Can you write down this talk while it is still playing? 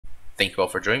Thank you all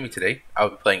for joining me today. I'll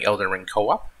be playing Elden Ring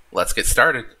co-op. Let's get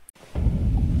started.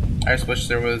 I just wish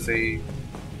there was a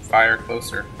fire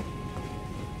closer.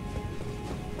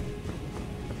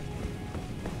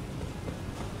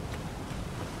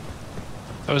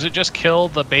 So is it just kill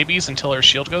the babies until her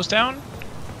shield goes down?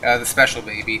 The special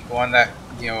baby, the one that,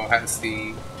 you know, has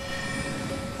the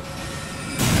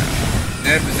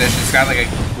dead position. It's got like a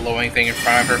glowing thing in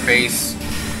front of her face.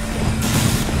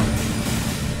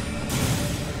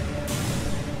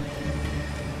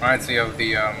 Reminds me of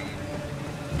the oh,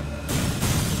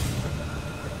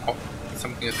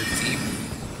 something of the deep.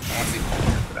 I want to say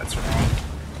Polar, but that's wrong.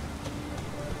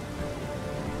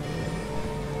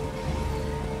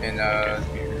 And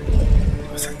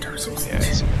what's that Dark Souls? Yeah, I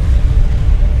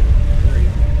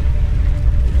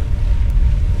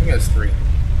think it was 3.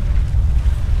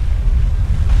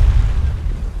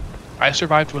 I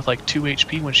survived with like 2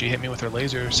 HP when she hit me with her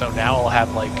laser, so now I'll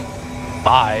have like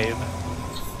 5.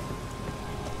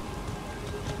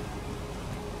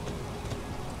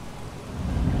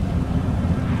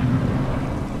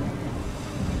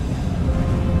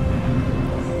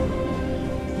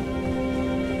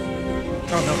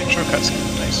 Oh no, intro cutscene.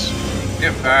 Nice.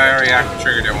 Yep, I already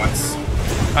triggered it once.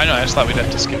 I know, I just thought we'd have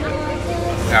to skip it.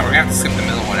 Yeah, we're gonna have to skip the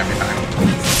middle one every time.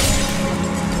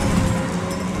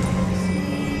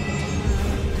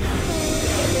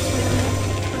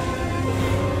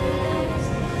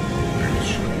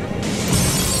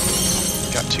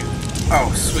 Got 2.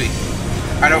 Oh, sweet.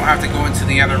 I don't have to go into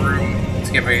the other room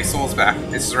to get my souls back.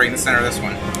 This is right in the center of this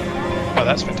one. Oh,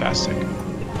 that's fantastic.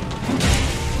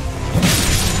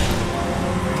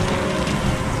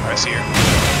 I see her.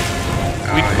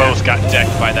 We both got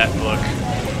decked by that book.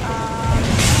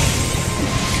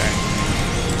 Okay.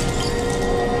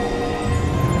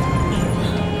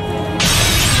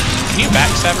 Can you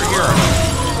backstab her here or no?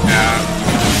 Nah.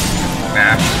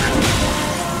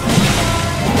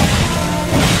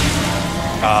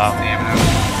 Damn it.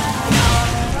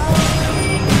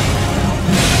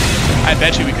 I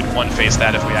bet you we could one-face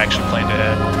that if we actually planned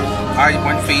ahead. I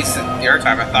one-faced it the other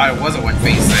time. I thought it was a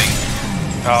one-face thing.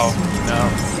 Oh, no.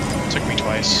 It took me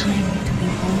twice.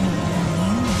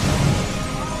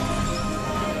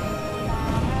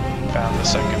 Found the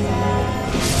second one.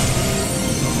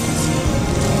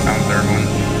 Found the third one.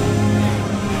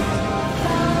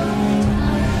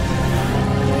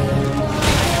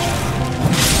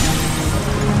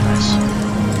 Nice.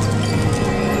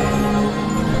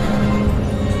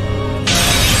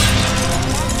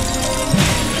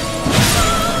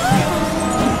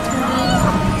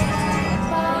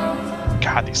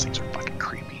 God, these things are fucking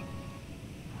creepy.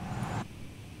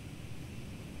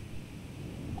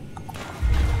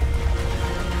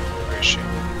 Where is she?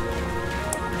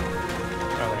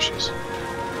 Oh, there she is.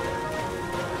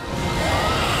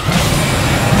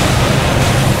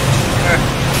 I'm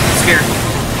scared.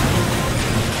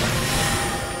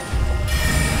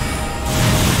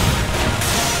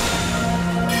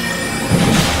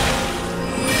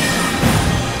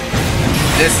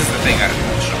 This is the thing I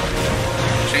don't show.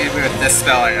 With this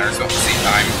spell and Naruto at the same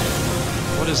time.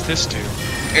 What does this do?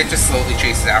 It just slowly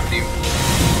chases after you.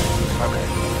 Okay.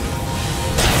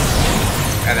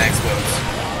 And then explodes.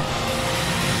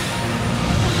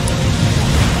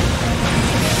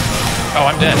 Oh,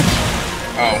 I'm dead.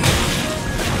 Oh.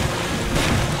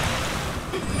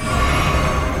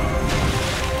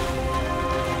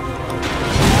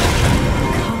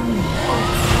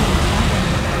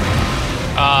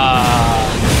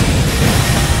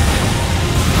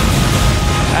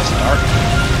 That's dark.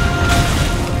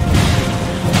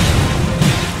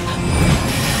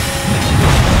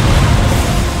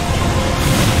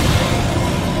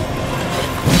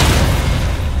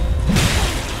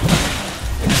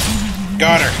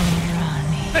 Got her.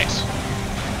 Nice.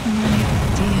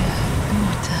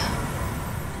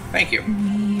 Thank you.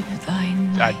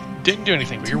 I didn't do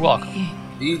anything, but you're welcome.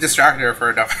 You distracted her for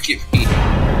enough to give me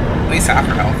at least half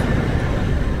her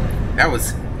health. That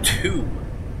was 2.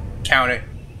 Count it.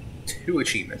 2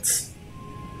 achievements.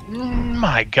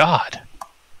 My God.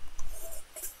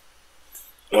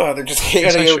 Oh, they're just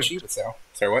getting no achievements now.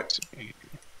 Sorry, what?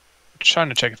 Trying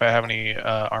to check if I have any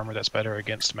armor that's better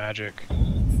against magic.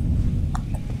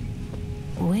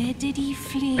 Where did he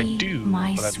flee? I do,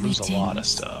 my but I'd lose a lot of sweetings?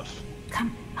 stuff.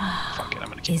 Come. Fuck it, I'm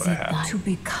gonna keep Is what I it have. that to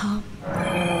become?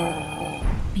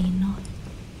 Be not.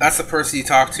 That's the person you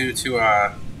talk to so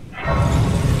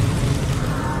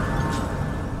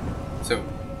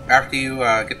after you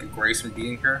get the grace from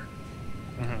beating her,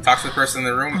 talk to the person in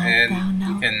the room, and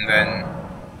you can then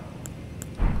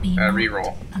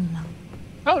reroll.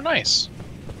 Oh, nice.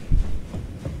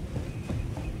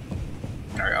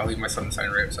 Alright, I'll leave my sun sign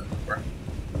right up before.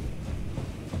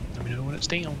 Let me know when it's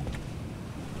down.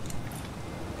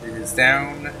 It is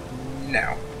down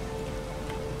now.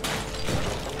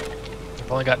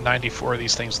 I've only got 94 of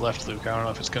these things left, Luke. I don't know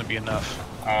if it's going to be enough.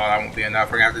 Oh, that won't be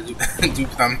enough. We're gonna have to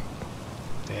dupe them.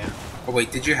 Yeah. Oh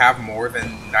wait, did you have more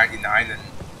than 99 and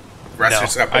the rest No,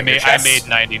 just got put I in your made chest?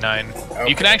 99. Okay.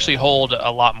 You can actually hold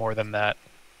a lot more than that,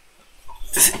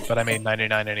 but I made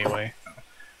 99 anyway. Can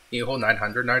you hold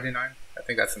 999? I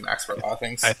think that's the max for a lot of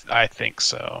things. I think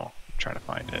so. I'm trying to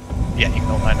find it. Yeah, you can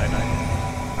hold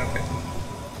 999. Okay.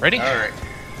 Ready? Alright.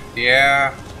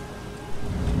 Yeah.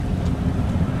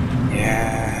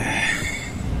 Yeah.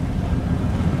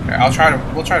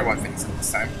 Okay, we'll try one thing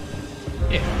this time.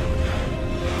 Yeah.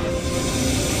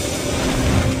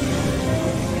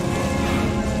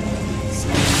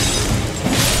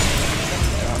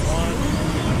 Got one.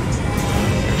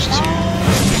 There's two.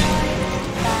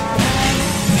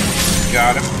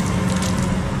 Got him.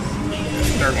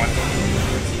 Third one.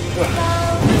 Ugh.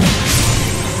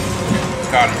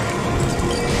 Got him.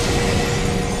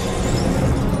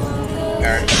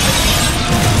 Alright.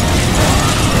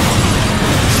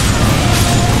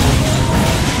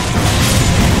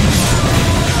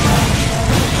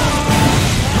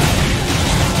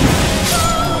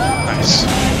 Nice.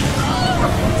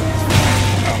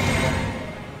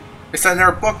 They sent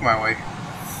their book my way.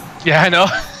 Yeah, I know.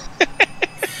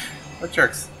 What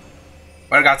jerks?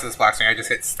 When I got to this black screen, I just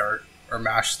hit start or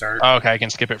mash start. Oh, okay, I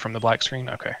can skip it from the black screen.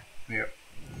 Okay. Yep.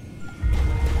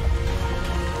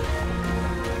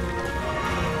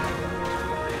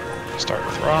 Start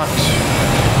with rot.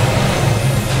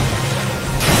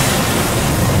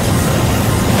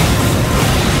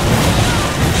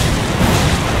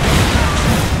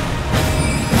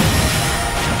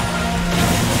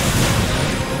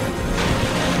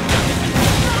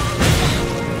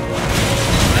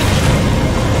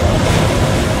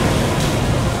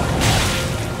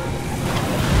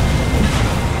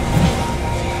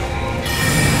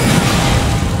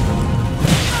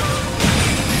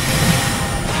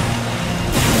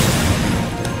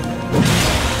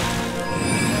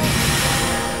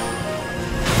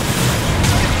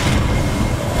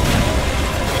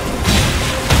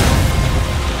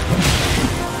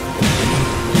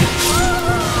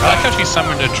 I like how she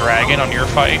summoned a dragon on your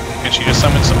fight, and she just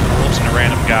summoned some wolves and a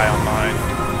random guy on mine.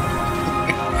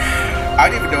 I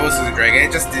didn't even know this was a dragon.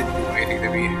 It just didn't do anything to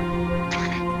me.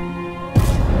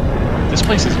 This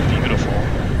place is beautiful.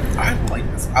 I like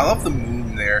this. I love the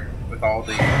moon there with all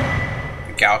the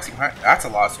galaxy behind. That's a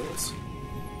lot of souls.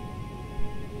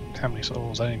 How many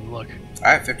souls? I didn't even look.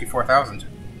 I have 54,000.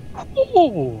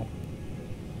 Oh!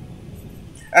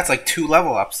 That's like 2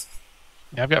 level ups.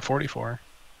 Yeah, I've got 44.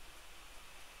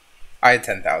 I had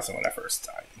 10,000 when I first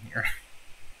died in here.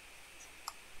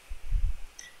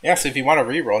 Yeah, so if you want to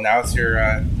reroll, now it's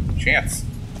your chance.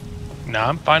 No,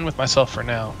 I'm fine with myself for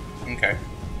now. Okay.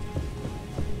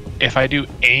 If I do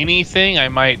anything, I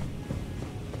might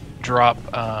drop,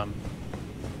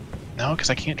 no, because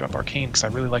I can't drop Arcane, because I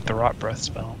really like the Rot Breath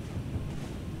spell.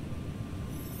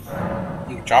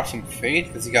 You can drop some Fade,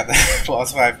 because you got the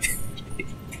plus 5.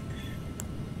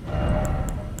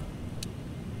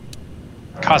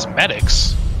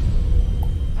 Cosmetics?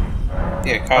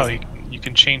 Yeah, Oh, you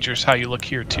can change how you look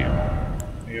here, too.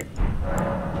 Yep.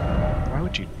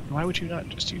 Why would you not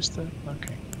just use the...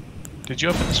 Okay. Did you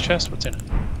open this chest? What's in it?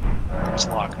 It's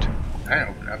locked. I didn't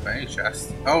open up any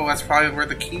chest. Oh, that's probably where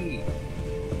the key.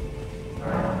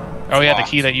 Oh yeah, locked.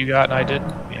 the key that you got and I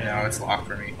didn't? Yeah, no, it's locked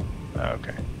for me. Oh,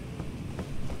 okay.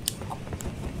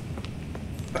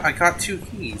 But I got 2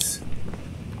 keys.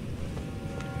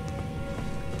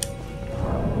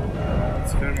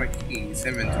 Let's go to my keys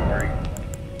inventory.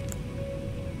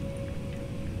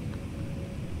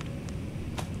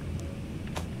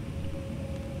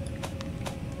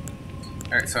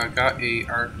 Alright, so I got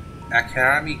our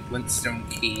Academy Glintstone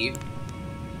key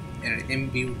and an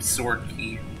imbued sword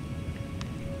key.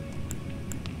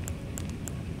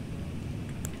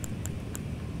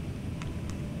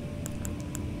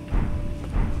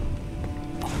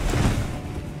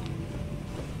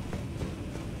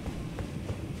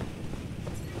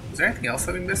 Is there anything else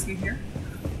that we missed in here?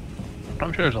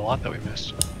 I'm sure there's a lot that we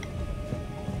missed.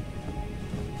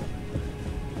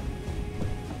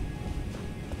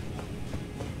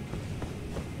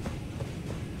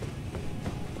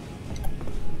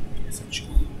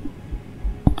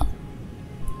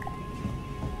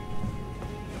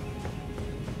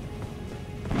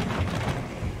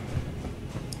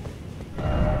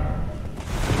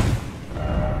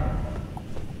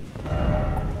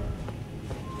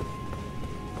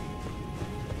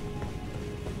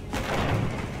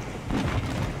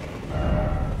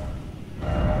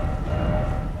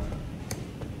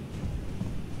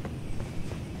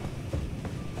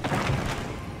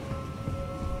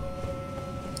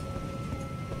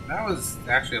 that was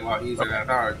actually a lot easier than I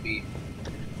thought it would be.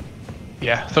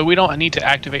 Yeah, so we don't need to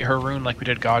activate her rune like we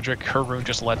did Godric. Her rune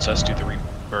just lets us do the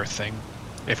rebirth thing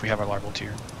if we have our larval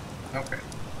tier. Okay.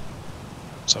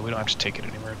 So we don't have to take it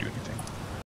anywhere or do anything.